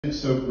It's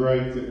so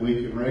great that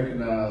we can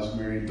recognize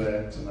Marie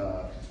Burke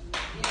tonight.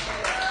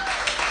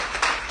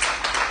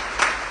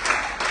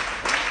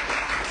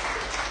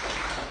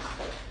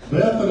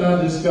 Beth and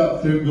I just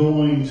got through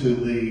going to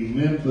the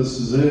Memphis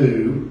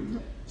Zoo,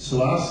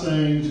 so I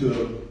sang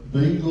to a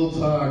Bengal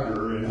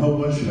tiger and a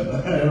whole bunch of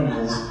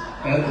animals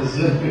at the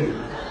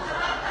zoo.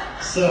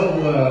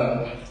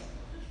 So,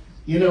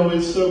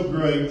 it's so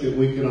great that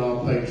we can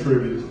all pay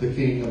tribute to the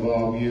king of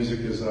all music,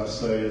 as I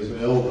say, as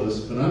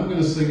Elvis. But I'm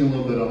going to sing a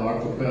little bit of a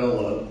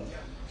cappella.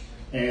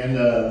 And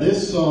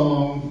this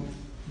song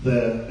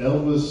that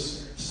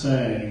Elvis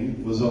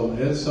sang was on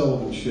Ed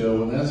Sullivan's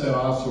show, and that's how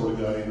I sort of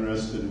got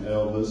interested in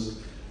Elvis,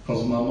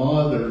 because my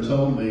mother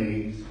told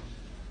me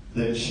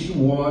that she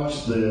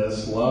watched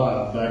this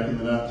live back in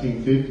the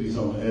 1950s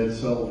on Ed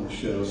Sullivan's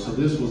show. So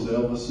this was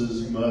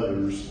Elvis's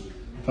mother's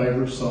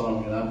favorite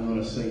song, and I'm going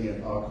to sing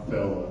it a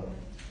cappella.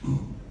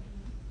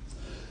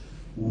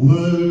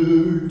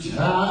 We're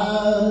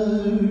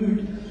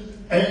tired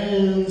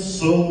and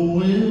so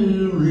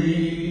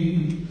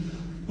weary,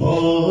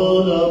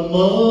 but I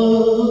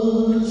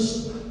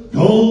must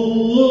go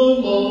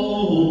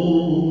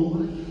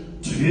alone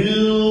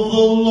till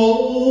the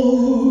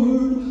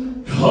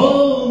Lord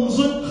comes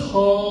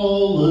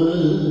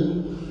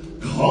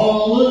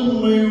calling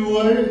me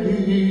away.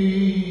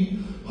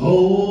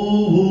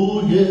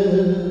 Oh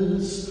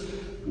yes,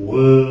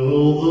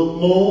 well the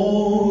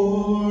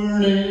morning's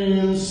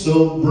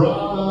so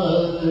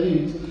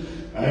bright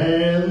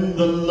and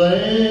the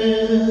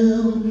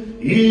Lamb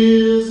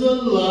is a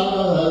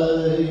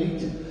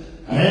light,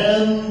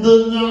 and the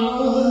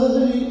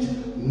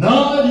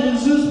night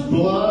is as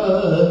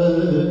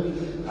black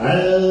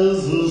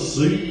as the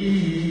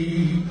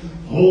sea.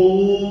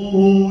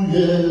 Oh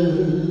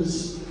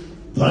yes,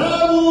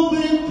 there will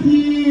be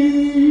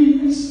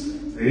peace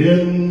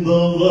in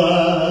the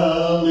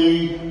valley.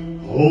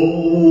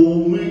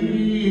 Hold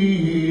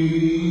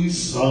me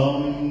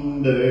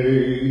someday.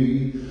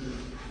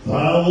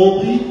 There will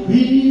be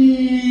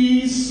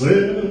peace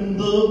in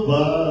the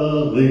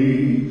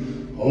valley.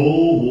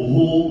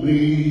 Hold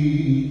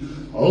me.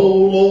 Oh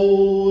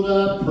Lord,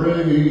 I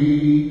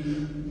pray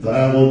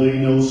there will be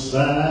no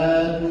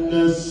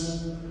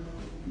sadness,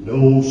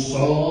 no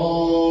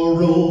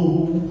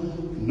sorrow,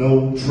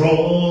 no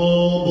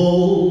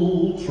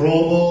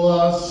trouble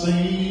I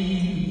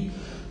see.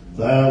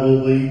 There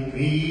will be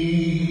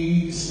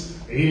peace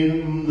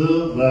in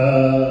the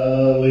valley.